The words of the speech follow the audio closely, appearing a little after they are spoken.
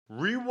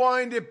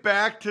Rewind it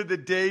back to the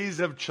days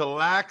of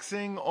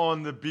chillaxing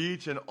on the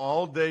beach and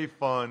all-day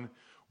fun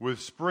with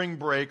Spring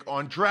Break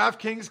on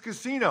DraftKings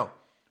Casino.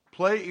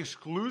 Play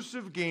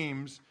exclusive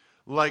games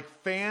like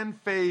Fan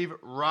Fave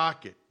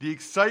Rocket. The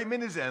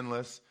excitement is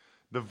endless,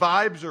 the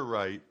vibes are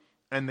right,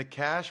 and the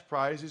cash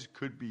prizes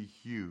could be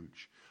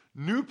huge.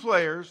 New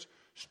players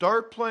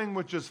start playing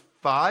with just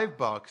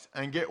 $5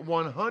 and get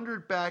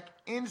 $100 back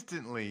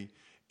instantly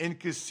in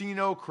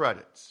casino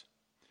credits.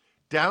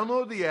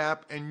 Download the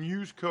app and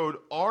use code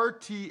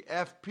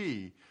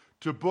RTFP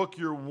to book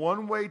your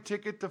one-way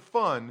ticket to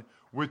fun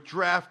with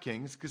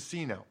DraftKings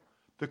Casino.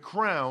 The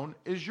crown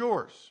is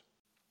yours.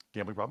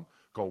 Gambling problem?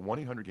 Call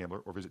 1-800-GAMBLER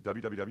or visit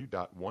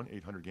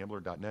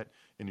www.1800gambler.net.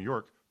 In New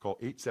York, call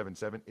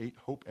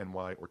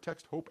 877-8-HOPE-NY or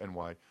text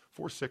HOPE-NY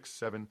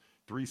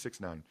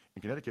 467-369.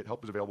 In Connecticut,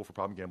 help is available for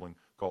problem gambling.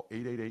 Call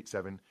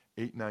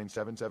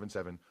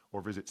 888-7-897-7777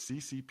 or visit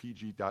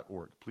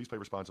ccpg.org. Please play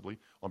responsibly.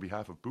 On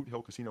behalf of Boot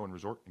Hill Casino and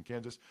Resort in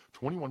Kansas,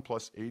 21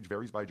 plus, age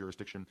varies by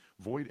jurisdiction,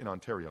 void in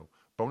Ontario.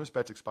 Bonus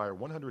bets expire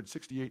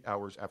 168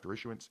 hours after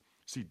issuance.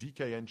 See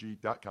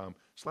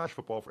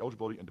dkng.com/football for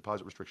eligibility and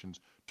deposit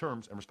restrictions,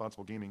 terms, and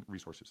responsible gaming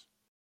resources.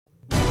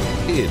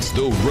 It's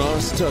the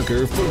Ross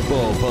Tucker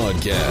Football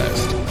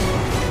Podcast.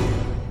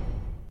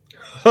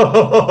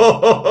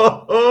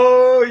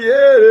 Oh,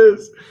 yeah, it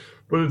is.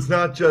 But it's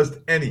not just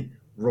any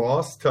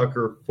Ross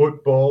Tucker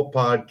Football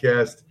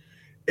Podcast.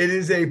 It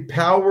is a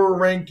Power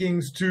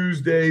Rankings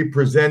Tuesday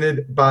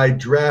presented by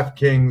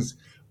DraftKings,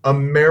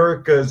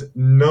 America's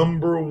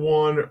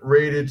 #1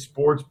 rated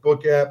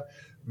sportsbook app,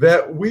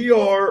 that we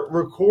are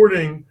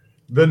recording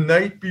the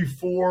night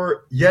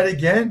before yet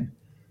again.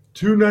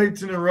 2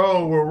 nights in a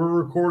row where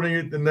we're recording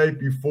it the night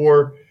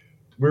before.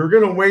 We were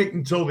going to wait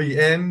until the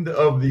end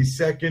of the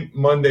second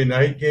Monday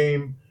night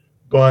game,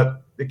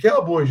 but the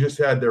Cowboys just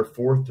had their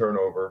 4th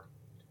turnover.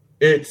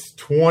 It's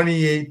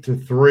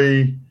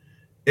 28-3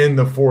 in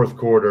the 4th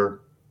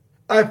quarter.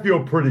 I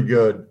feel pretty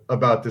good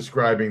about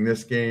describing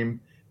this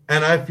game,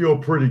 and I feel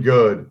pretty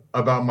good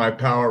about my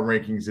power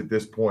rankings at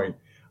this point.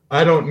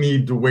 I don't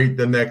need to wait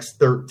the next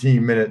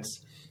 13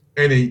 minutes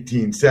and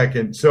 18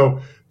 seconds. So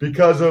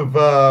because of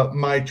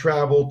my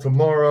travel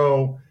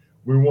tomorrow,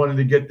 we wanted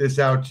to get this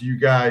out to you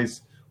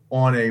guys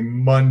on a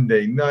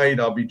Monday night.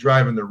 I'll be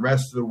driving the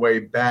rest of the way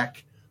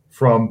back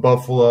from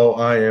Buffalo.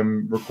 I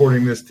am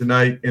recording this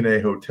tonight in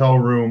a hotel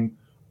room,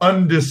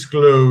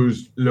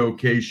 undisclosed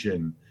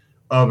location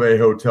of a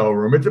hotel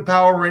room. It's a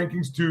Power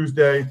Rankings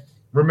Tuesday.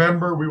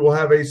 Remember, we will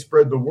have a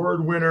Spread the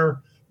Word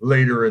winner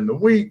later in the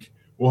week.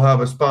 We'll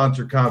have a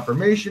sponsor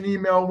confirmation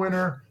email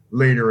winner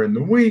later in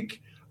the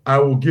week. I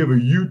will give a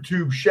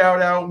YouTube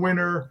shout-out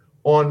winner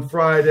on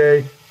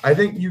Friday. I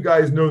think you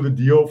guys know the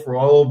deal for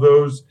all of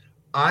those.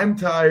 I'm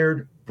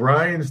tired.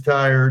 Brian's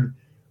tired.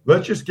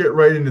 Let's just get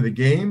right into the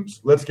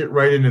games. Let's get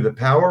right into the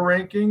power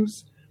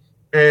rankings.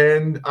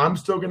 And I'm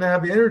still going to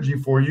have the energy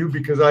for you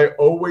because I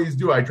always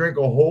do. I drank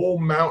a whole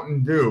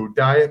Mountain Dew,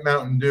 Diet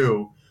Mountain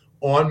Dew,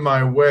 on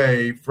my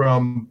way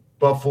from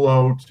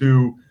Buffalo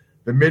to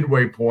the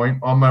midway point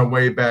on my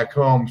way back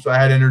home. So I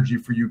had energy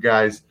for you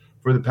guys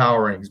for the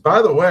power rankings.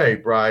 By the way,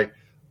 Bri,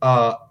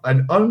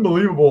 an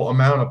unbelievable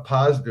amount of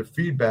positive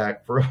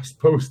feedback for us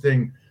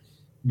posting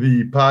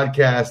the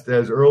podcast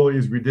as early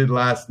as we did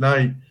last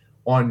night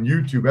on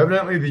YouTube.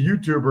 Evidently, the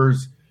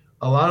YouTubers,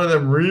 a lot of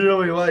them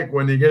really like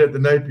when they get it the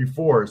night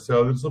before.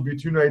 So this will be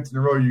 2 nights in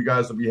a row. You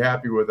guys will be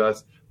happy with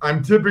us.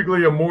 I'm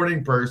typically a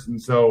morning person,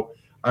 so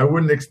I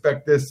wouldn't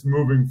expect this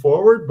moving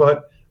forward,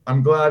 but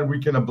I'm glad we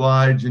can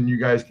oblige and you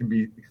guys can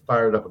be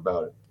fired up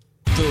about it.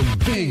 The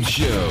Big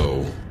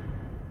Show.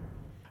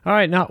 All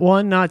right, not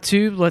 1, not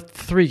 2, but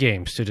 3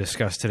 games to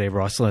discuss today,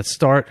 Ross. Let's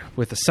start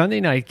with the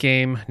Sunday night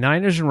game,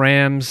 Niners and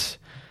Rams,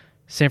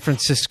 San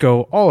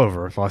Francisco all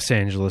over Los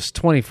Angeles,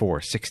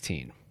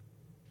 24-16.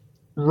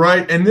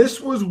 Right, and this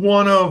was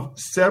one of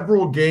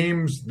several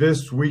games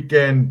this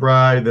weekend,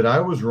 Bri, that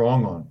I was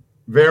wrong on.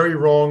 Very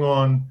wrong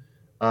on.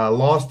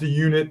 Lost a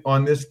unit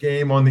on this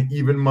game on the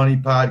Even Money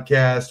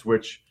podcast,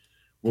 which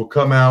will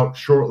come out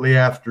shortly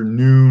after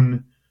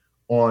noon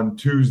on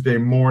Tuesday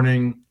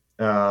morning.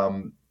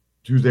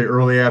 Tuesday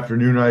early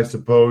afternoon, I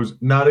suppose.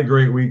 Not a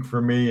great week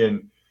for me.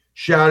 And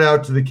shout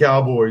out to the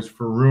Cowboys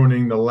for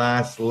ruining the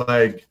last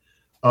leg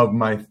of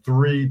my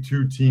 3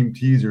 2-team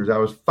teasers. I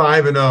was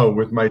 5-0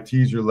 with my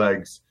teaser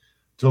legs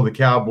till the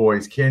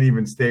Cowboys can't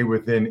even stay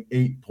within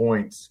 8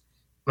 points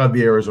of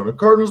the Arizona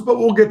Cardinals, but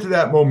we'll get to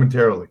that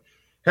momentarily.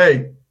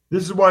 Hey,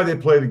 this is why they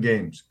play the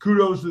games.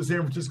 Kudos to the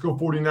San Francisco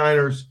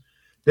 49ers.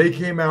 They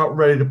came out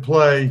ready to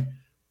play.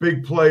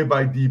 Big play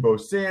by Deebo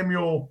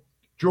Samuel.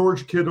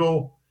 George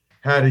Kittle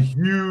had a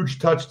huge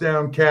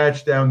touchdown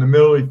catch down the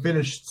middle. He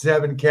finished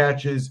 7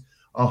 catches,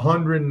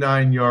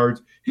 109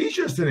 yards. He's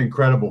just an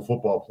incredible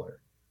football player.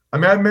 I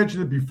mean, I've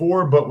mentioned it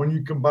before, but when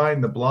you combine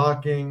the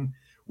blocking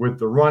with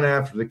the run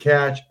after the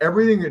catch,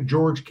 everything that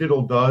George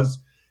Kittle does,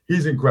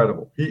 he's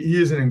incredible. He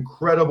is an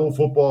incredible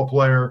football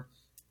player.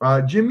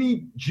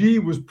 Jimmy G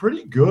was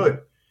pretty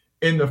good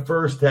in the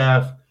first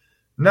half.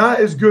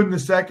 Not as good in the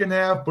second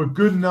half, but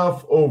good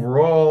enough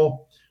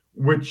overall.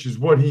 which is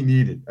what he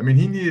needed. I mean,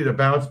 he needed a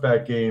bounce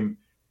back game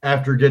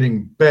after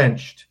getting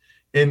benched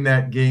in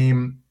that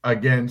game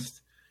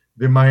against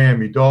the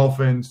Miami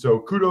Dolphins. So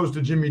kudos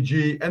to Jimmy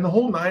G and the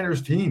whole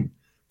Niners team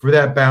for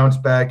that bounce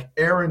back.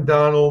 Aaron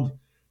Donald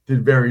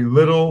did very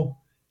little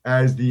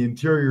as the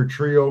interior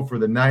trio for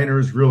the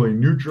Niners really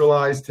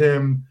neutralized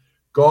him.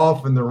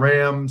 Goff and the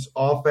Rams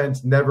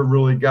offense never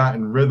really got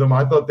in rhythm.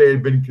 I thought they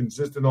had been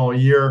consistent all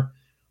year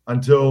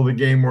until the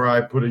game where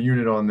I put a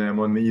unit on them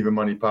on the Even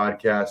Money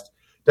podcast.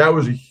 That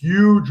was a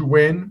huge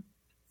win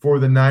for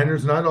the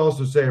Niners, and I'd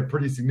also say a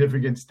pretty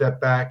significant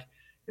step back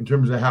in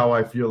terms of how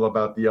I feel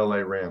about the LA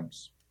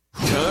Rams.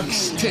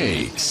 Tux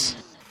Takes.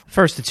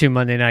 First of two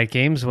Monday night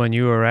games when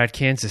you were at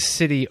Kansas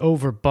City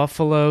over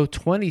Buffalo,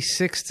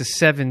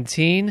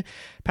 26-17.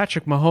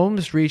 Patrick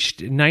Mahomes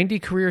reached 90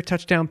 career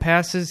touchdown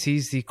passes.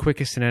 He's the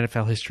quickest in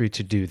NFL history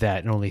to do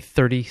that in only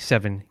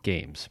 37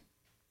 games.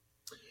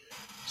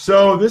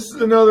 So this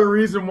is another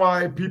reason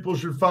why people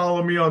should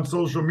follow me on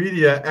social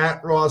media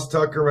at Ross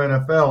Tucker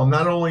NFL,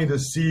 not only to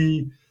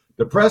see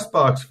the press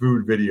box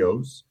food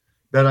videos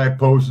that I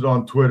posted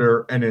on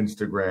Twitter and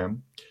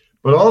Instagram,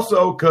 but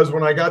also because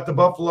when I got to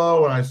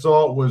Buffalo and I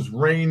saw it was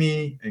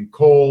rainy and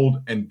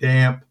cold and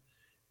damp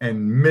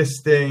and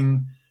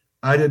misting,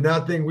 I did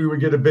not think we would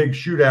get a big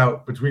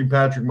shootout between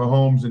Patrick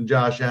Mahomes and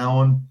Josh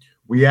Allen.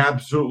 We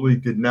absolutely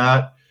did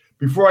not.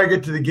 Before I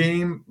get to the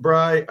game,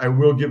 Bri, I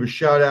will give a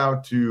shout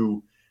out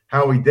to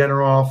Howie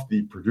Deneroff,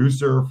 the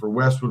producer for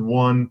Westwood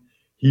One.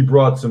 He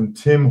brought some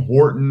Tim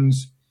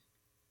Hortons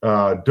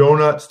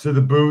donuts to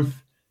the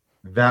booth.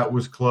 That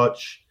was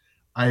clutch.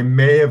 I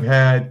may have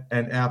had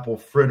an apple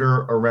fritter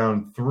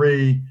around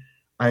 3.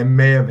 I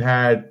may have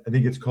had, I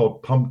think it's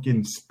called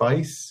pumpkin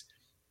spice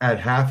at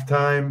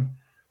halftime.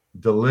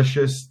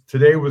 Delicious.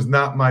 Today was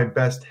not my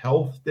best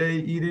health day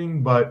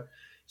eating, but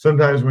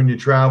sometimes when you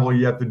travel,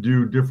 you have to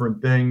do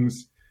different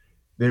things.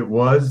 It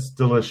was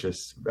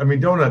delicious. I mean,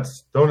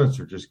 donuts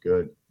are just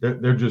good.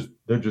 They're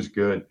just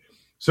good.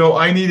 So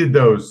I needed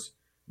those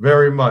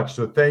very much.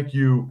 So thank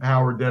you,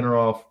 Howard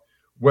Deneroff,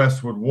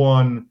 Westwood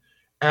One.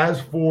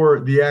 As for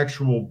the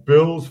actual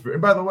Bills,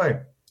 and by the way,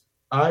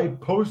 I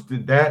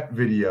posted that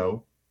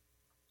video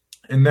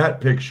and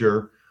that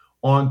picture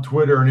on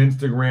Twitter and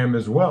Instagram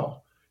as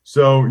well.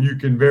 So you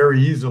can very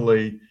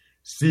easily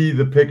see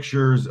the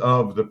pictures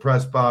of the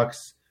press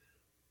box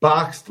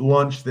boxed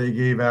lunch they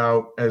gave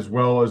out, as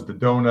well as the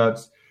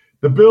donuts.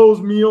 The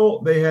Bills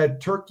meal, they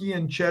had turkey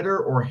and cheddar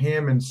or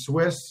ham and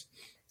Swiss.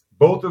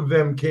 Both of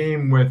them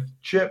came with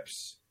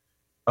chips,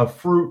 a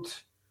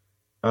fruit,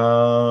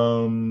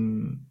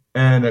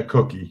 and a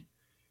cookie.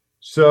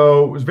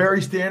 So it was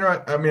very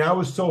standard. I mean, I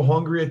was so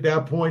hungry at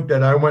that point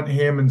that I went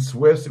ham and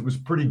Swiss. It was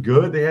pretty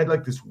good. They had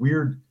like this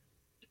weird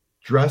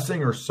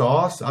dressing or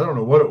sauce. I don't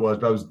know what it was,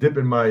 but I was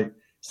dipping my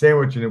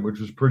sandwich in it, which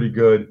was pretty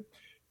good.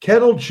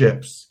 Kettle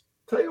chips.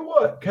 Tell you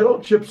what, kettle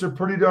chips are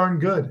pretty darn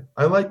good.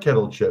 I like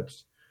kettle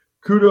chips.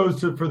 Kudos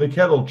for the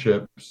kettle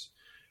chips.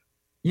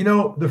 You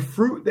know, the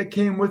fruit that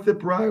came with it,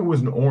 Brian,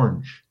 was an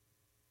orange.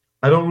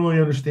 I don't really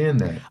understand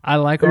that. I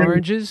like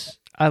oranges.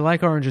 I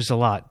like oranges a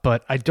lot,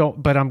 but I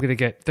don't. But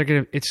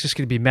it's just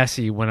gonna be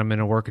messy when I'm in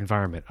a work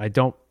environment. I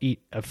don't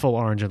eat a full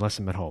orange unless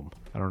I'm at home.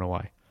 I don't know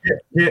why.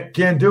 Yeah,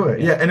 can't do it.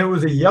 Yeah, and it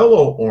was a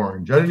yellow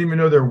orange. I didn't even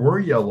know there were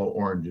yellow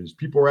oranges.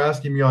 People were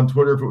asking me on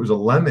Twitter if it was a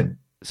lemon.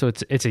 So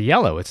it's a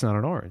yellow. It's not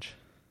an orange.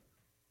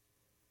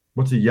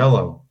 What's a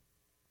yellow?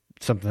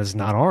 Something that's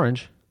not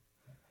orange.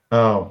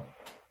 Oh,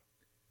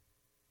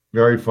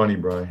 very funny,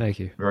 Brian. Thank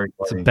you. Very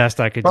funny. It's the best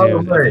I could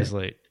do this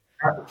late.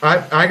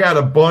 I got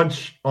a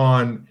bunch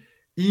on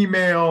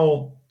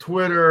email,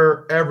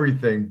 Twitter,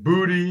 everything.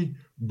 Booty,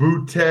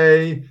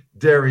 Boutte,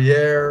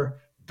 Derriere,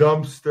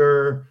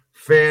 Dumpster,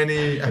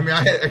 Fanny. I mean,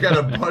 I got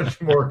a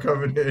bunch more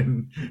coming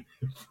in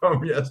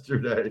from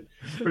yesterday,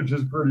 which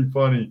is pretty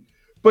funny.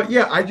 But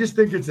yeah, I just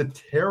think it's a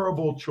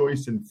terrible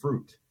choice in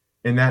fruit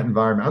in that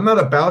environment. I'm not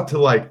about to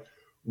like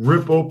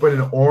rip open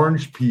an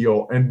orange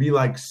peel and be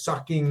like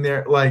sucking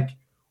there. Like,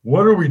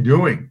 what are we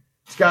doing?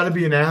 It's got to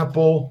be an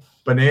apple,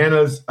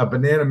 bananas, a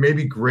banana,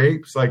 maybe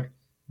grapes. Like,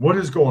 what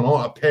is going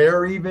on? A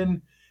pear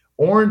even?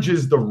 Orange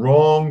is the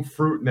wrong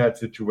fruit in that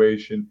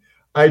situation.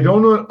 I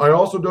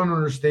also don't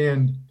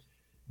understand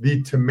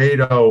the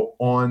tomato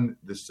on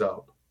the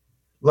sub.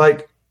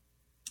 Like,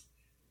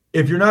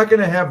 if you're not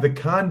going to have the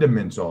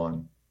condiments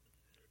on,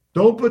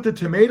 don't put the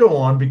tomato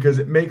on because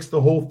it makes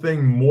the whole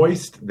thing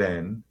moist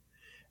then.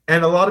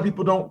 And a lot of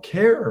people don't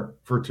care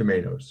for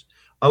tomatoes.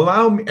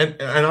 Allow me,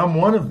 and I'm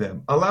one of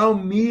them, allow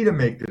me to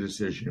make the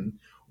decision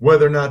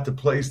whether or not to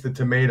place the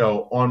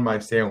tomato on my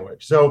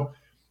sandwich. So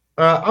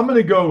I'm going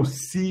to go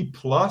C+.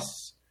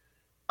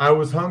 I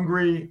was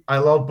hungry. I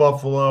love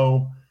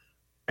Buffalo.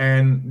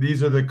 And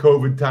these are the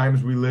COVID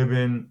times we live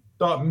in.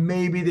 Thought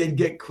maybe they'd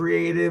get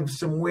creative,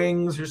 some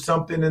wings or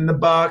something in the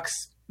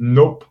box.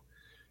 Nope.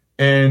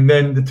 And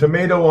then the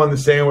tomato on the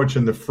sandwich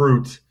and the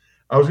fruit.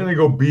 I was going to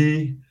go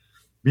B-,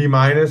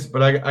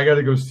 but I got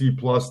to go C+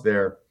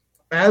 there.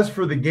 As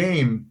for the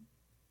game,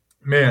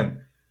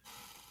 man,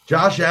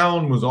 Josh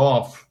Allen was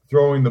off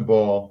throwing the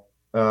ball.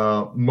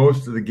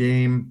 most of the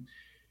game.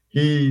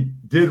 He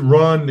did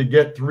run to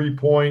get 3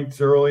 points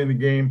early in the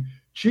game.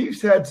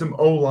 Chiefs had some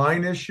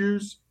O-line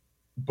issues,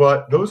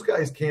 but those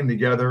guys came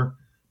together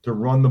to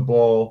run the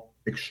ball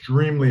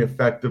extremely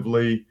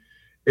effectively.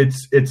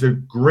 It's a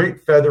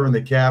great feather in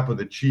the cap of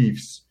the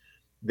Chiefs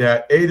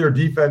that A, their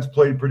defense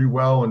played pretty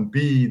well, and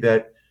B,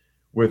 that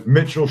with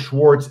Mitchell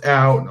Schwartz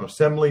out and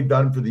Osemele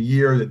done for the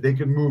year, that they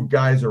could move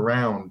guys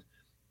around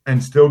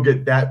and still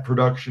get that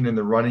production in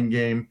the running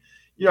game.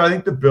 I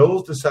think the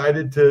Bills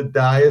decided to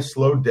die a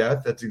slow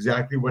death. That's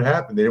exactly what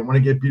happened. They didn't want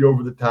to get beat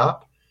over the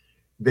top.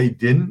 They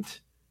didn't,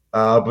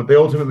 but they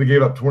ultimately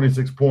gave up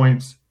 26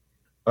 points,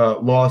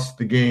 lost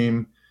the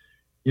game.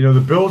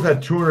 The Bills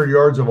had 200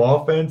 yards of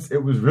offense.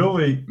 It was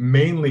really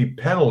mainly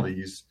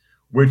penalties,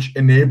 which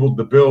enabled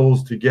the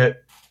Bills to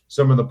get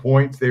some of the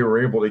points they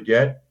were able to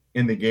get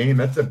in the game.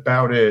 That's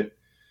about it.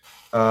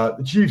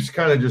 The Chiefs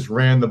kind of just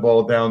ran the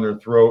ball down their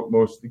throat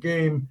most of the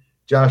game.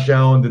 Josh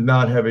Allen did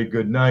not have a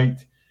good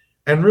night.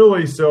 And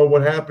really, so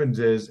what happens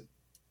is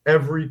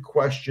every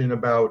question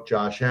about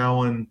Josh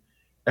Allen,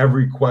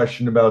 every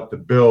question about the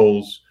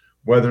Bills,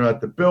 whether or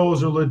not the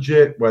Bills are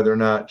legit, whether or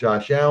not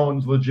Josh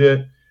Allen's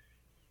legit,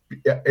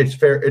 it's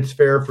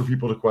fair for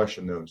people to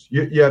question those.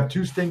 You have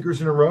 2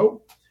 stinkers in a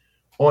row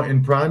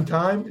in prime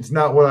time. It's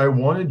not what I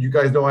wanted. You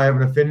guys know I have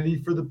an affinity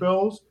for the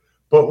Bills.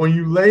 But when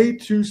you lay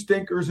 2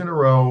 stinkers in a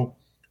row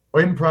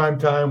in prime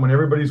time, when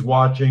everybody's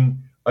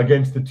watching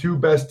against the 2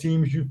 best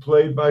teams you've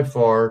played by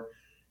far,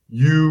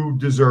 you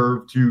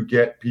deserve to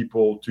get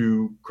people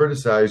to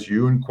criticize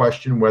you and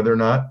question whether or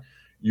not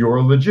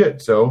you're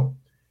legit. So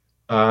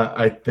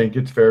I think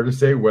it's fair to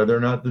say whether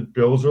or not the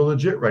Bills are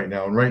legit right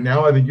now. And right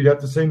now, I think you'd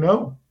have to say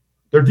no.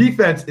 Their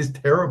defense is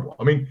terrible.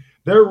 I mean,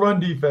 their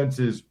run defense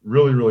is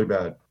really, really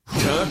bad.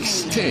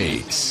 Tux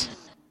Takes.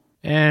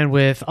 And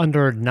with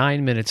under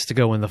 9 minutes to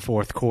go in the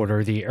fourth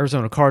quarter, the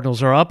Arizona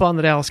Cardinals are up on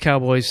the Dallas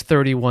Cowboys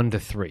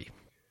 31-3.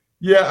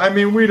 Yeah, I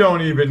mean, we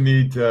don't even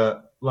need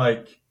to,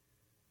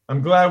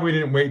 I'm glad we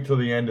didn't wait till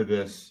the end of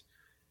this.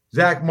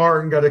 Zach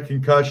Martin got a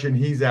concussion.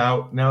 He's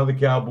out. Now the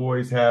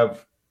Cowboys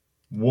have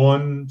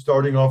 1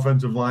 starting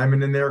offensive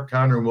lineman in there,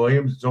 Connor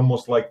Williams. It's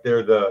almost like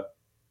they're the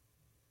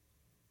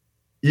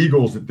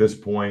Eagles at this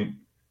point.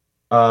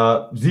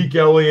 Zeke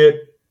Elliott,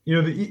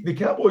 the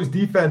Cowboys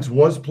defense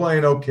was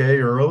playing okay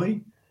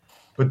early,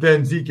 but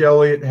then Zeke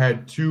Elliott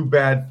had 2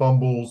 bad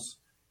fumbles.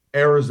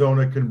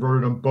 Arizona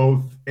converted them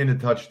both into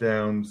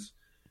touchdowns.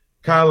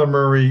 Kyler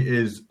Murray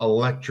is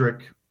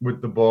electric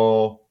with the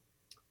ball.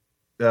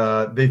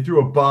 They threw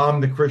a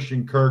bomb to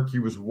Christian Kirk. He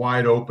was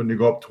wide open to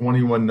go up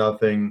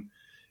 21-0.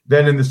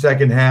 Then in the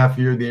second half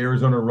here, the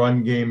Arizona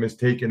run game has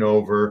taken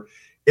over.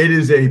 It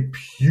is a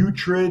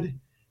putrid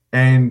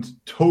and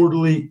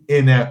totally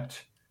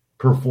inept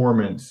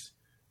performance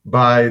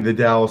by the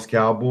Dallas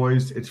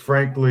Cowboys. It's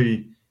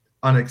frankly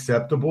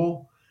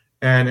unacceptable.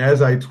 And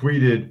as I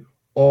tweeted,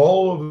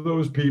 all of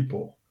those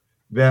people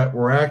that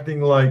were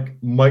acting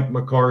like Mike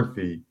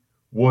McCarthy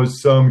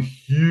was some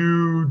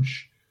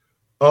huge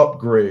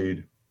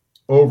upgrade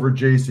over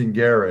Jason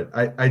Garrett.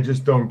 I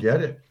just don't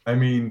get it. I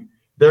mean,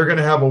 they're going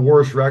to have a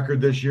worse record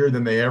this year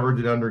than they ever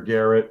did under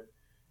Garrett.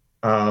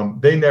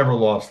 They never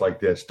lost like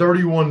this.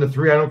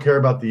 31-3. I don't care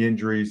about the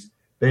injuries.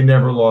 They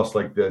never lost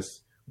like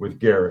this with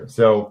Garrett.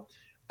 So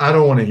I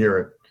don't want to hear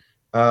it.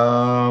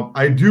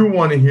 I do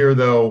want to hear,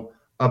 though,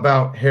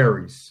 about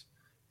Harry's,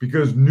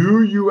 because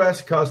new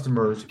U.S.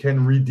 customers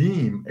can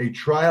redeem a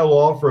trial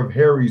offer of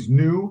Harry's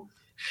new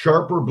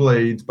sharper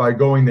blades by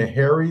going to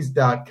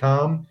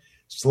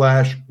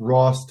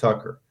harrys.com/Ross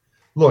Tucker.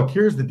 Look,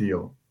 here's the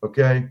deal,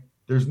 okay?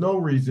 There's no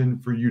reason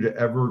for you to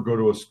ever go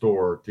to a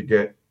store to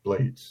get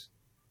blades.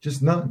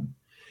 Just none.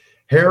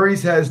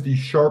 Harry's has the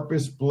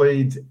sharpest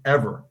blades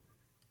ever.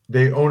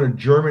 They own a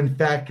German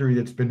factory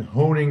that's been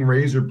honing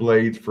razor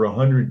blades for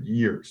 100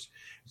 years.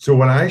 So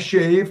when I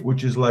shave,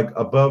 which is like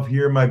above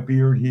here, my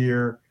beard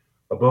here,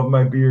 above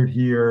my beard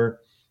here,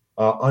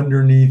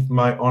 underneath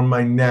on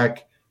my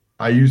neck,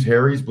 I use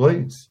Harry's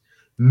blades.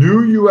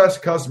 New U.S.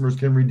 customers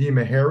can redeem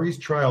a Harry's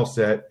trial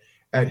set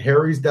at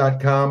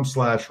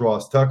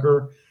harrys.com/Ross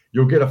Tucker.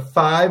 You'll get a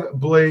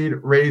 5-blade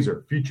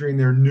razor featuring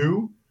their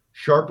new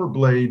sharper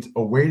blades,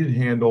 a weighted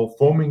handle,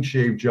 foaming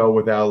shave gel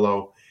with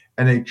aloe,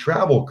 and a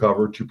travel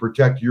cover to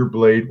protect your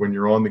blade when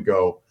you're on the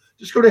go.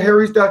 Just go to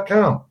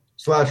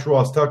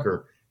harrys.com/Ross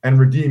Tucker and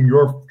redeem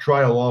your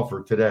trial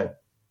offer today.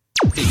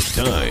 It's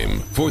time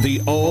for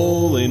the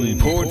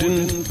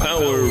all-important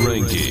power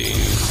ranking.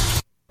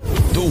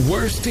 The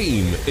worst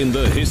team in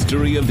the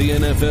history of the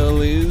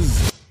NFL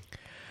is...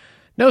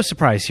 No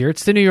surprise here.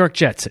 It's the New York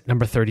Jets at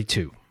number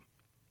 32.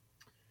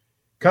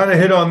 Kind of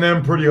hit on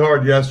them pretty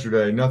hard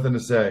yesterday. Nothing to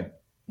say.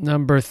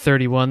 Number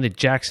 31, the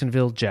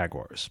Jacksonville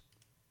Jaguars.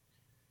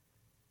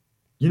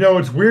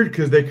 It's weird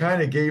because they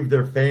kind of gave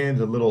their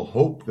fans a little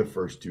hope the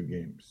first 2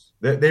 games.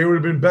 They would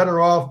have been better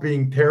off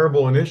being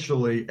terrible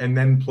initially and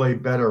then play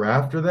better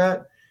after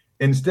that.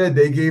 Instead,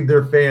 they gave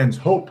their fans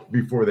hope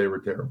before they were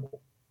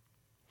terrible.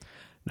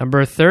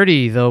 Number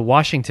 30, the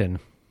Washington.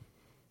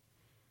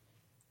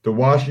 The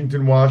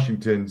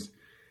Washingtons.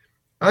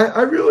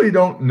 I really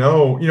don't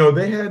know.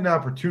 They had an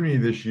opportunity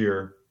this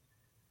year,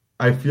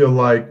 I feel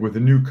like, with a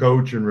new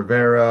coach and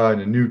Rivera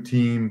and a new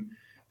team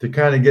to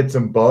kind of get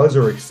some buzz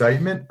or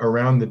excitement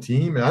around the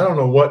team. And I don't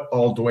know what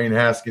all Dwayne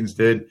Haskins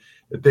did,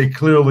 that they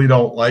clearly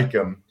don't like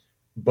him,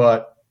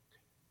 but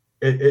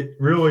it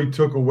really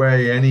took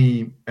away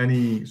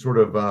any sort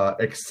of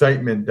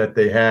excitement that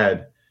they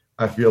had,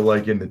 I feel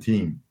like, in the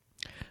team.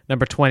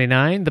 Number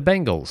 29, the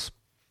Bengals.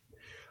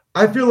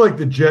 I feel like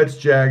the Jets,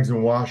 Jags,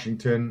 and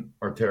Washington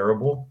are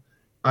terrible.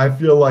 I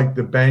feel like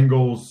the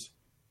Bengals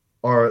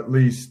are at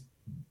least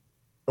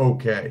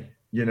okay.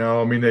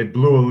 They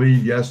blew a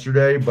lead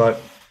yesterday,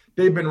 but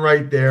they've been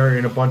right there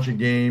in a bunch of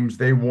games.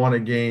 They won a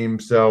game.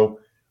 So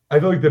I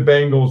feel like the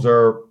Bengals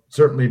are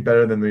certainly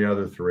better than the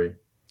other three.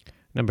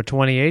 Number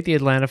 28, the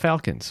Atlanta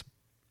Falcons.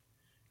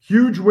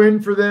 Huge win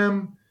for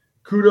them.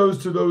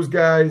 Kudos to those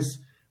guys.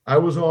 I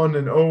was on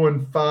an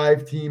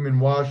 0-5 team in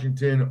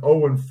Washington,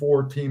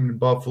 0-4 team in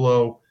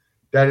Buffalo.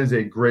 That is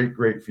a great,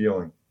 great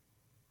feeling.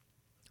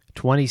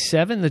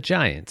 27, the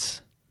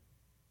Giants.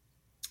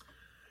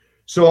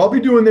 So I'll be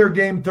doing their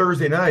game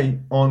Thursday night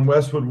on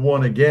Westwood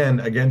One again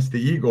against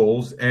the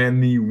Eagles,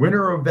 and the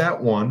winner of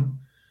that one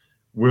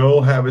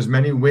will have as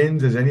many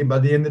wins as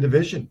anybody in the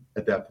division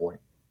at that point.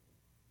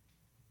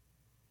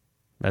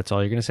 That's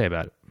all you're going to say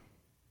about it.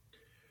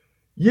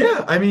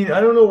 Yeah, I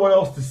don't know what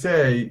else to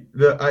say.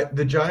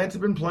 The Giants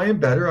have been playing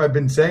better. I've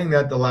been saying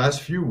that the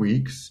last few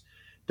weeks.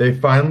 They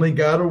finally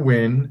got a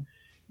win.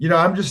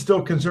 I'm just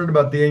still concerned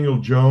about Daniel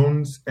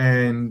Jones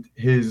and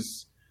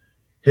his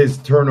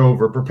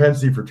turnover,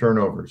 propensity for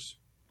turnovers.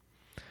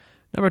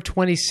 Number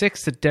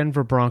 26, the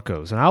Denver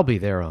Broncos, and I'll be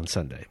there on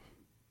Sunday.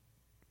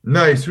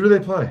 Nice. Who do they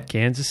play?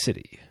 Kansas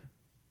City.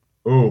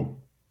 Oh,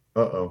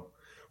 uh-oh.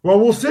 Well,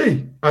 we'll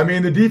see.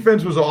 The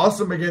defense was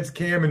awesome against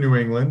Cam in New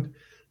England.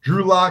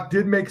 Drew Lock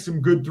did make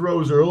some good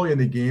throws early in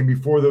the game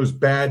before those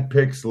bad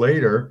picks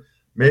later.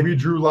 Maybe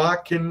Drew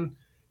Lock can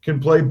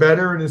play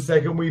better in his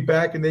second week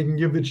back, and they can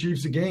give the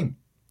Chiefs a game.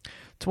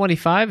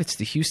 25, it's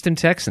the Houston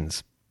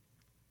Texans.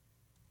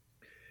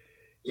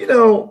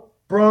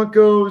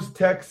 Broncos,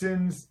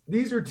 Texans,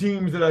 these are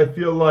teams that I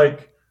feel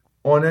like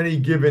on any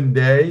given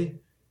day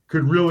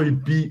could really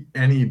beat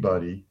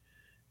anybody.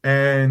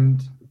 And,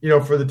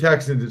 for the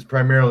Texans, it's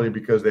primarily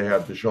because they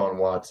have Deshaun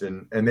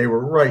Watson, and they were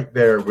right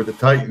there with the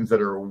Titans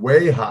that are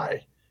way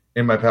high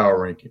in my power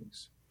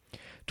rankings.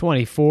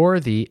 24,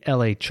 the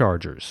LA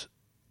Chargers.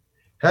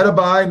 Had a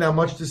bye, not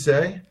much to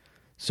say.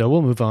 So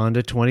we'll move on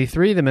to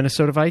 23, the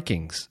Minnesota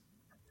Vikings.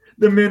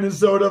 The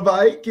Minnesota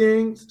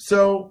Vikings.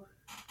 So,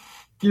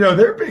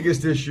 their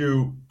biggest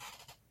issue,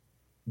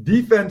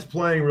 defense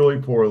playing really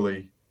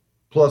poorly,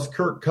 plus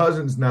Kirk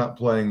Cousins not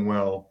playing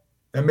well.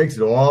 That makes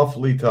it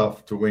awfully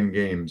tough to win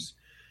games.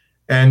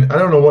 And I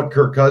don't know what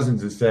Kirk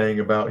Cousins is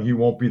saying about he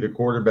won't be the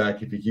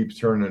quarterback if he keeps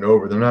turning it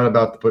over. They're not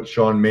about to put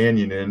Sean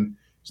Mannion in,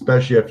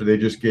 especially after they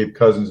just gave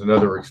Cousins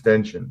another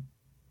extension.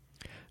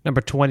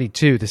 Number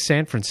 22, the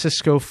San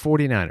Francisco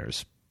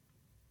 49ers.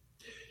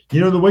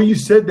 The way you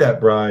said that,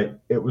 Bri,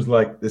 it was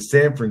like the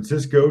San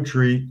Francisco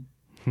treat.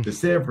 The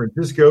San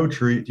Francisco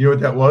treat. Do you know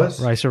what that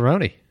was?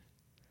 Rice-A-Roni.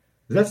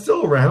 Is that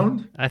still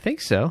around? I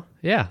think so.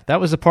 Yeah, that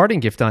was a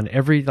parting gift on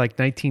every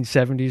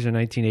 1970s or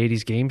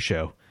 1980s game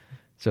show.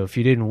 So if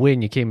you didn't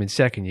win, you came in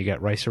second, you got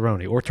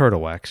Rice-A-Roni or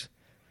Turtle Wax.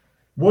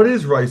 What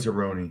is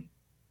Rice-A-Roni?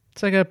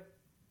 It's like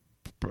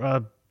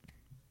a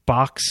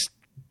boxed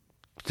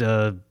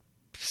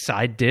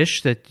side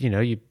dish that,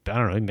 you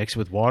mix it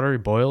with water, you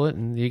boil it,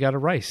 and you got a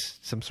rice,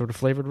 some sort of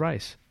flavored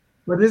rice.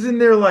 But isn't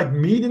there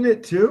meat in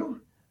it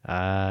too?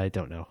 I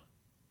don't know.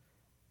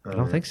 I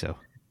don't think so.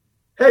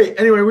 Hey,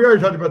 anyway, we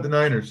already talked about the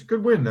Niners.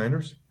 Good win,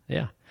 Niners.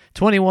 Yeah.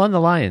 21, the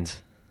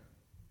Lions.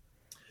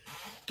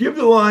 Give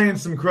the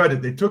Lions some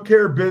credit. They took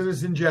care of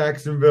business in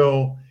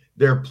Jacksonville.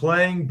 They're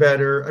playing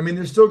better.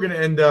 They're still going to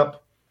end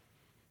up,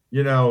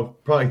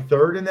 probably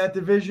third in that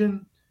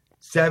division.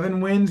 7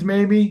 wins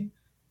maybe.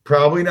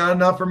 Probably not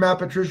enough for Matt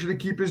Patricia to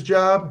keep his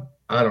job.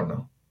 I don't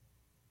know.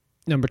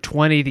 Number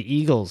 20, the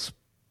Eagles.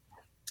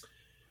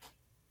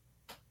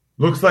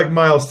 Looks like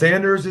Miles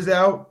Sanders is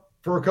out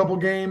for a couple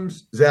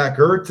games. Zach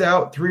Ertz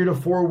out 3 to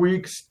 4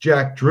 weeks.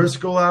 Jack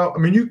Driscoll out.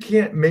 You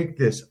can't make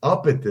this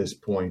up at this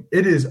point.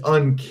 It is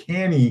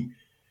uncanny.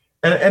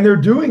 And they're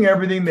doing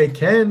everything they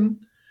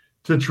can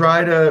to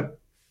try to,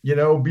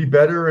 be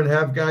better and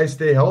have guys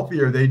stay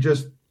healthier. They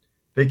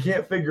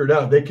can't figure it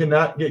out. They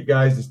cannot get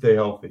guys to stay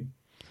healthy.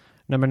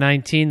 Number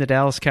 19, the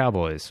Dallas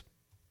Cowboys.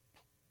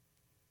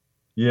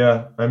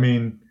 Yeah,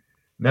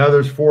 now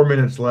there's 4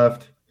 minutes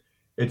left.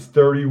 It's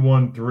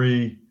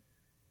 31-3.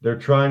 They're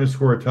trying to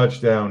score a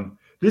touchdown.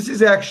 This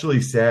is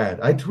actually sad.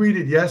 I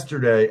tweeted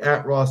yesterday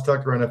at Ross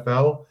Tucker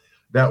NFL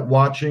that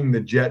watching the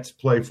Jets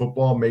play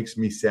football makes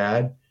me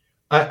sad.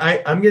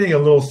 I'm getting a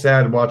little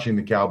sad watching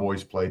the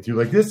Cowboys play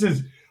too. This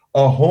is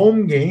a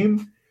home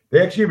game.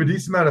 They actually have a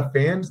decent amount of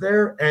fans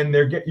there, and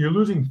you're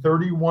losing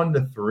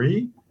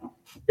 31-3.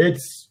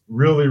 It's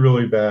really,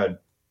 really bad.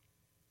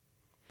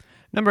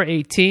 Number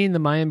 18, the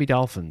Miami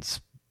Dolphins.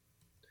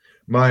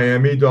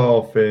 Miami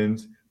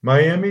Dolphins.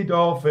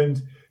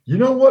 You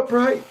know what,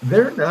 Bright?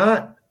 They're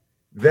not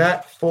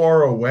that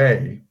far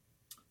away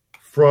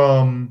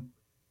from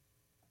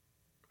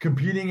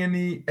competing in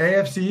the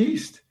AFC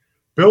East.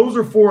 Bills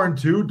are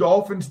 4-2,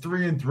 Dolphins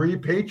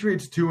 3-3,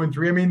 Patriots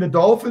 2-3. I mean, the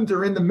Dolphins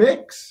are in the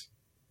mix.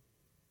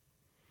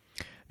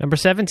 Number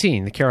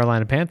 17, the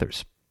Carolina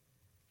Panthers.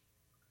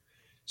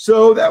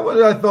 So that was,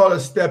 I thought,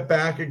 a step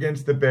back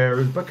against the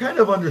Bears, but kind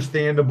of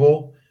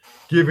understandable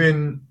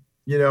given,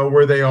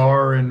 where they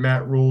are in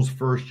Matt Rule's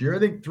first year. I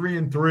think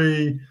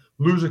 3-3,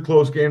 lose a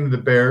close game to the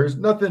Bears.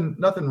 Nothing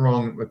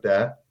wrong with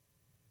that.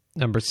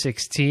 Number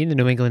 16, the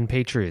New England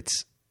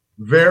Patriots.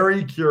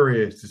 Very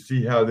curious to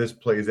see how this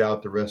plays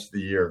out the rest of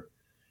the year.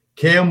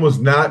 Cam was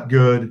not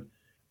good.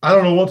 I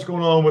don't know what's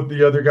going on with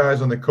the other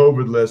guys on the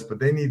COVID list, but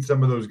they need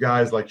some of those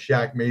guys like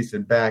Shaq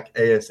Mason back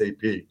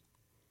ASAP.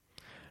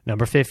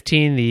 Number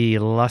 15, the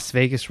Las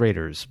Vegas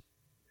Raiders.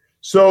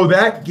 So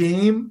that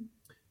game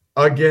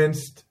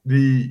against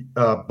the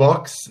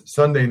Bucks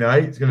Sunday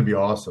night is going to be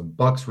awesome.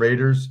 Bucks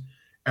Raiders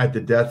at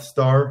the Death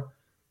Star.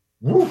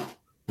 Woo!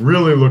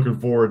 Really looking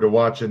forward to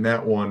watching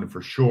that one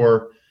for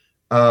sure.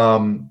 I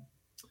mean,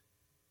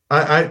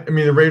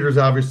 the Raiders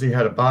obviously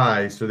had a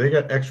bye, so they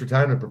got extra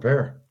time to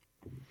prepare.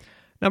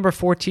 Number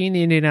 14,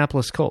 the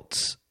Indianapolis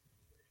Colts.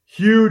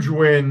 Huge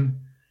win.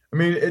 I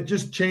mean, it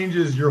just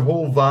changes your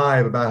whole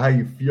vibe about how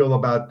you feel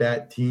about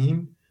that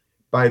team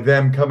by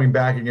them coming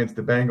back against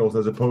the Bengals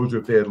as opposed to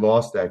if they had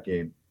lost that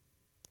game.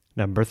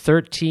 Number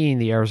 13,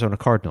 the Arizona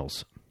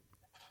Cardinals.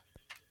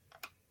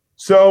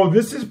 So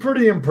this is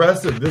pretty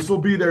impressive. This will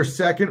be their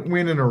second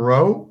win in a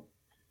row.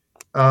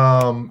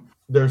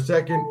 Their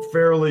second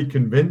fairly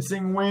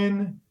convincing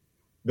win.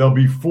 They'll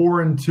be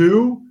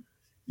 4-2.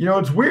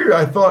 It's weird.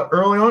 I thought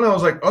early on, I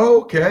was like,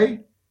 oh,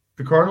 okay,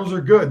 the Cardinals are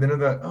good. Then I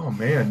thought, oh,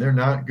 man, they're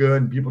not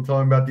good. And people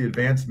telling about the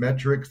advanced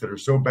metrics that are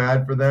so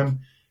bad for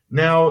them.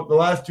 Now, the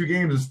last two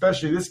games,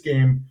 especially this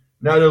game,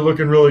 now they're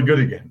looking really good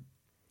again.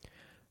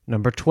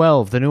 Number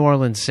 12, the New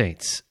Orleans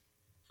Saints.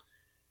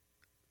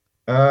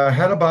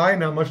 Had a bye,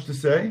 not much to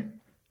say.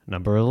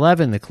 Number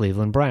 11, the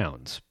Cleveland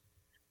Browns.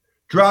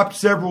 Dropped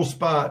several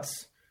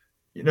spots.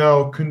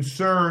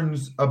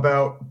 Concerns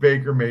about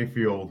Baker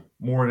Mayfield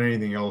more than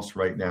anything else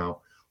right now.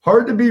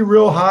 Hard to be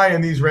real high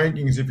in these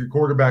rankings if your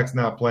quarterback's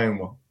not playing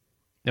well.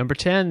 Number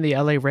 10, the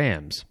LA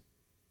Rams.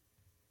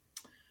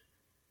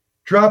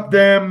 Dropped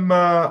them.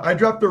 I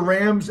dropped the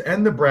Rams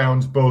and the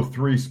Browns both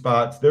 3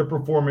 spots. Their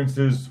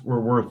performances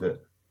were worth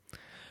it.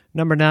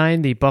 Number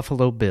 9, the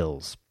Buffalo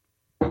Bills.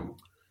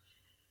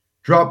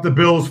 Dropped the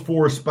Bills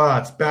 4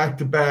 spots.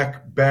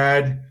 Back-to-back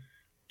bad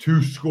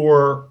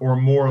 2-score or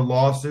more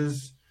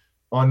losses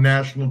on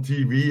national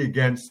TV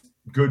against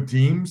good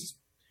teams.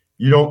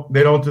 They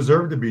don't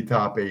deserve to be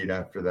top 8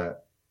 after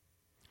that.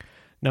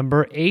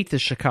 Number 8, the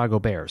Chicago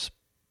Bears.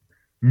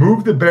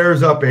 Move the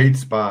Bears up 8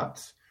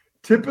 spots.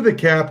 Tip of the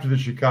cap to the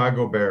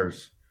Chicago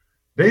Bears.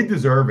 They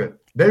deserve it.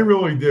 They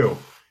really do.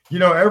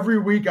 Every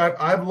week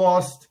I've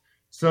lost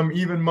some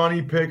even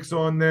money picks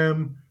on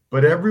them,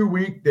 but every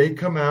week they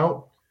come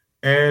out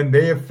and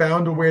they have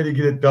found a way to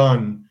get it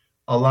done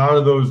a lot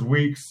of those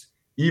weeks.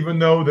 Even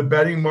though the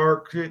betting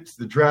markets,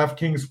 the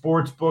DraftKings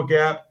Sportsbook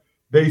app,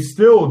 they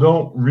still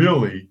don't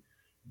really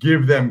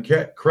give them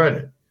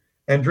credit.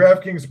 And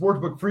DraftKings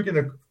Sportsbook,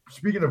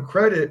 speaking of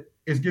credit,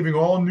 is giving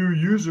all new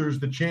users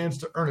the chance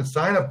to earn a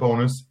sign-up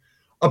bonus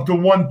up to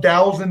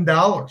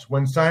 $1,000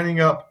 when signing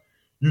up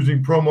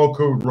using promo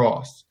code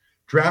Ross.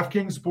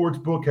 DraftKings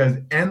Sportsbook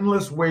has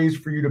endless ways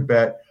for you to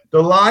bet.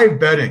 The live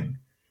betting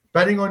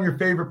on your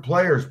favorite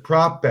players,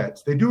 prop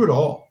bets, they do it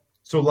all.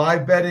 So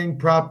live betting,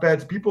 prop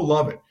bets, people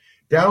love it.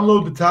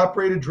 Download the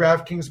top-rated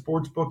DraftKings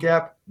Sportsbook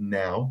app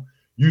now.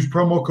 Use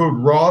promo code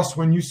Ross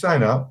when you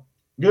sign up.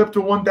 Get up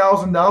to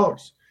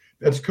 $1,000.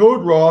 That's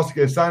code Ross to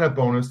get a sign-up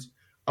bonus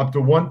up to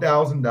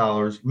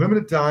 $1,000.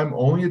 Limited time,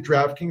 only at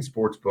DraftKings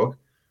Sportsbook.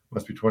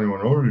 Must be 21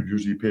 or older. New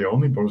Jersey PA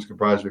only. Bonus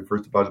comprised of a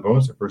first deposit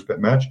bonus and first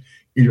bet match.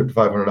 Each up to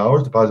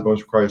 $500. Deposit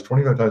bonus requires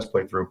 25 times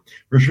playthrough.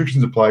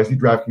 Restrictions apply. See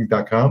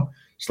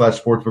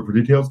DraftKings.com/sportsbook for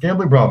details.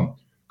 Gambling problem?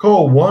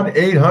 Call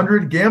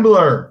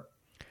 1-800-GAMBLER.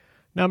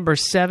 Number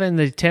 7,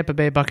 the Tampa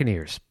Bay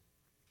Buccaneers.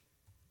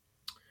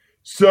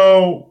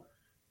 So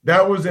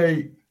that was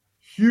a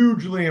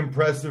hugely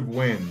impressive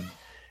win.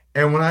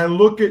 And when I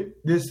look at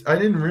this, I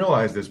didn't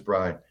realize this,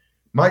 Brian.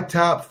 My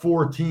top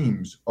 4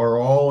 teams are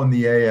all in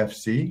the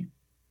AFC.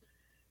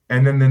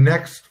 And then the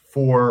next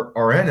 4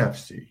 are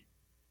NFC.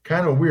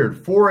 Kind of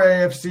weird. 4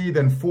 AFC,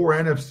 then 4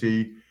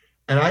 NFC.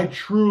 And I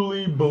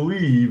truly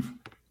believe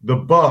the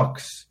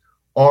Bucs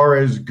are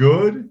as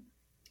good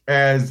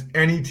as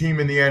any team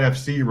in the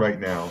NFC right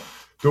now.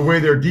 The way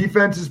their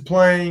defense is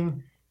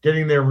playing,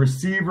 getting their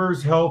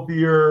receivers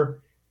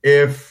healthier,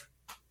 if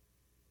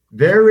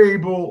they're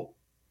able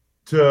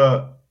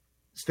to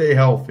stay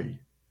healthy,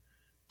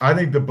 I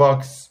think the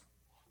Bucs,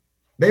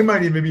 they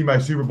might even be my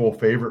Super Bowl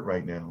favorite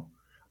right now.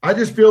 I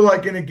just feel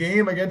like in a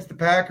game against the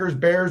Packers,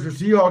 Bears, or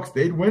Seahawks,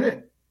 they'd win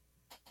it.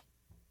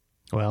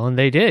 Well, and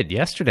they did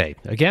yesterday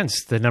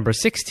against the number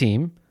 6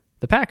 team,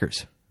 the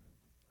Packers.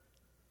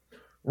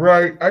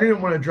 Right. I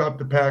didn't want to drop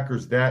the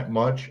Packers that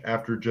much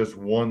after just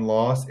one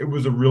loss. It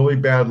was a really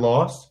bad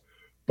loss,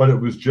 but it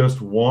was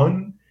just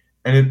one,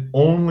 and it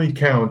only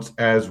counts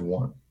as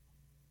one.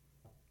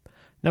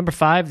 Number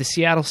 5, the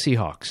Seattle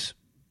Seahawks.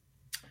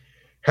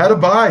 Had a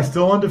bye,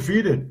 still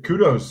undefeated.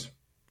 Kudos.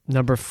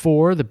 Number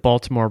 4, the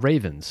Baltimore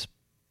Ravens.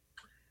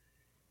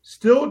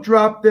 Still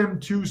dropped them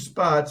 2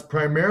 spots,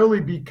 primarily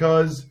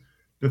because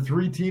the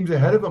 3 teams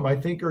ahead of them, I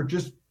think, are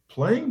just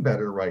playing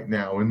better right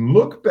now and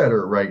look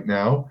better right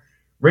now.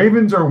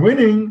 Ravens are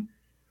winning.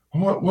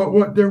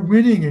 What? They're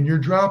winning and you're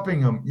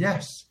dropping them.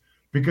 Yes,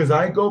 because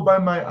I go by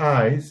my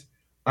eyes.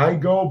 I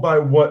go by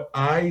what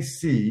I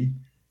see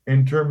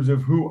in terms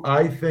of who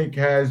I think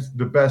has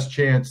the best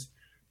chance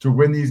to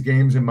win these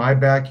games in my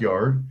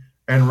backyard.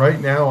 And right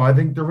now, I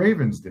think the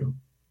Ravens do.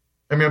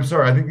 I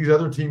think these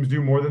other teams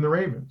do more than the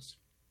Ravens.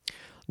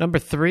 Number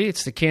 3,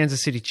 it's the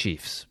Kansas City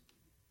Chiefs.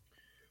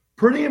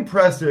 Pretty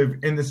impressive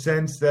in the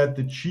sense that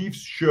the Chiefs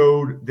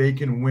showed they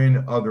can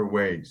win other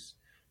ways.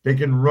 They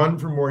can run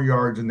for more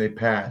yards than they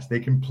pass. They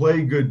can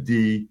play good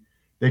D.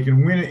 They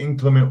can win in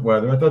inclement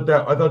weather. I thought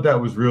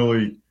that was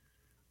really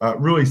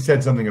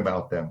said something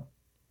about them.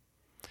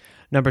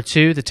 Number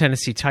 2, the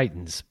Tennessee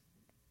Titans.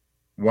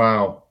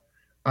 Wow.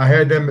 I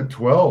had them at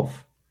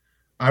 12.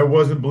 I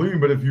wasn't believing,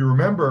 but if you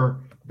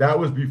remember, that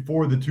was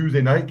before the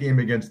Tuesday night game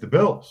against the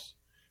Bills.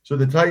 So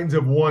the Titans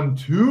have won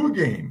 2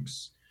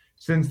 games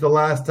since the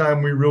last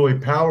time we really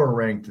power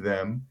ranked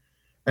them.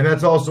 And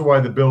that's also why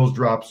the Bills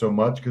dropped so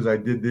much, because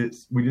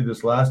we did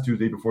this last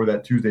Tuesday before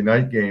that Tuesday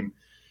night game.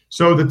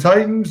 So the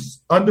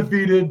Titans,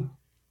 undefeated,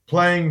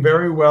 playing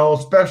very well,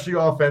 especially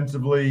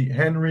offensively.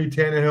 Henry,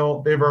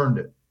 Tannehill, they've earned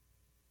it.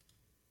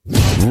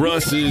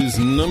 Russ's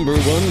number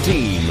 1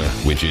 team,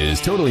 which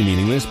is totally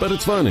meaningless, but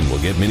it's fun and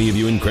will get many of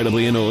you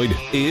incredibly annoyed,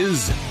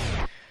 is...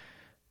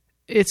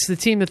 It's the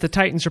team that the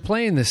Titans are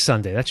playing this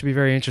Sunday. That should be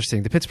very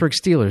interesting. The Pittsburgh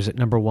Steelers at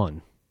number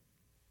 1.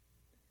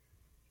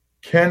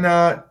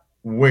 Cannot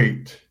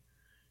wait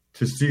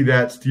to see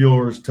that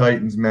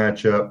Steelers-Titans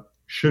matchup.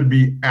 Should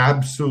be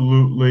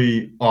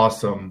absolutely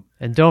awesome.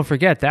 And don't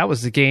forget, that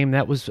was the game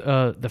that was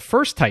the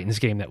first Titans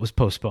game that was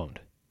postponed.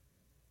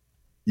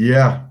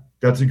 Yeah,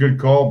 that's a good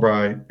call,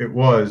 Brian. It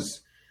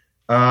was.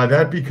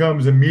 That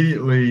becomes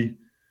immediately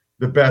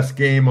the best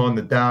game on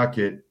the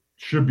docket.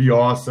 Should be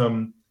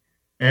awesome.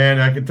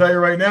 And I can tell you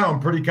right now, I'm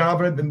pretty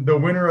confident that the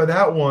winner of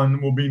that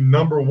one will be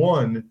number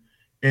 1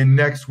 in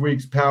next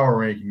week's power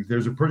rankings.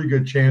 There's a pretty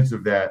good chance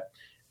of that,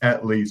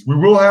 at least. We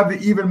will have the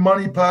Even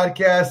Money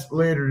podcast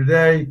later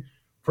today.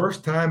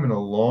 First time in a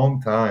long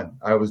time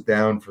I was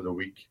down for the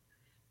week.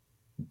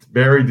 It's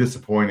very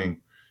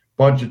disappointing.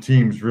 Bunch of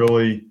teams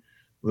really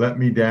let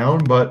me down,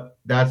 but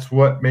that's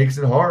what makes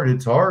it hard.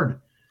 It's hard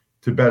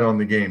to bet on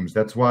the games.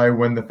 That's why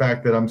when the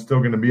fact that I'm still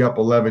going to be up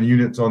 11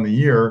 units on the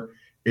year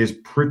is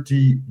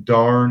pretty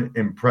darn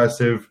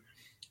impressive.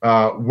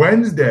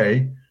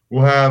 Wednesday,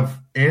 we'll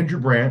have Andrew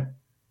Brandt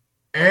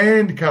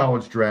and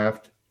College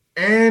Draft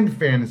and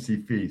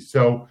Fantasy Feast.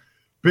 So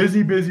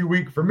busy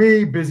week for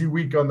me, busy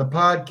week on the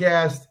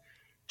podcast.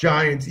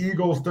 Giants,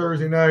 Eagles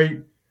Thursday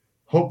night.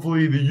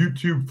 Hopefully the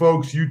YouTube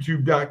folks,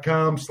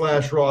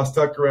 youtube.com/Ross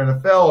Tucker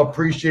NFL,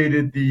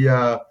 appreciated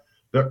the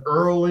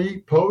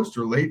early post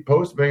or late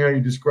post, depending on how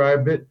you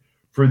describe it,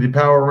 for the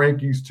Power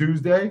Rankings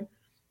Tuesday.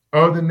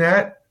 Other than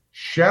that,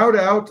 shout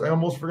outs. I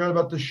almost forgot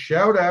about the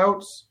shout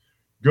outs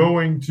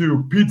going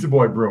to Pizza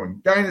Boy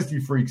Brewing,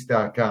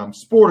 DynastyFreaks.com,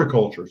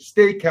 Sporticulture,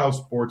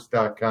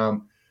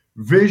 SteakhouseSports.com,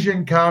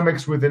 Vision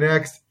Comics with an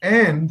X,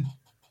 and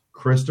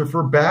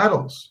Christopher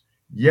Battles.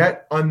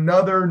 Yet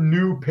another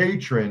new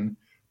patron,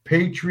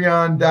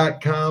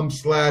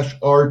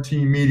 Patreon.com/RT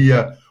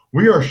Media.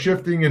 We are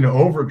shifting into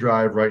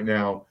overdrive right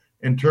now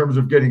in terms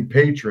of getting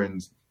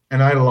patrons,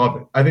 and I love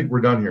it. I think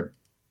we're done here.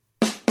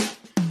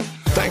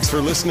 Thanks for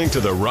listening to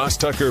the Ross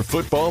Tucker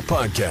Football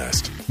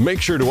Podcast. Make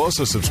sure to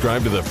also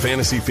subscribe to the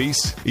Fantasy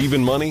Feast,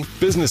 Even Money,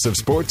 Business of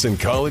Sports, and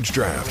College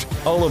Draft.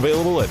 All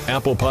available at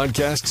Apple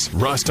Podcasts,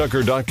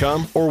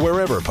 RossTucker.com, or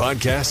wherever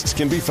podcasts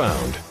can be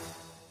found.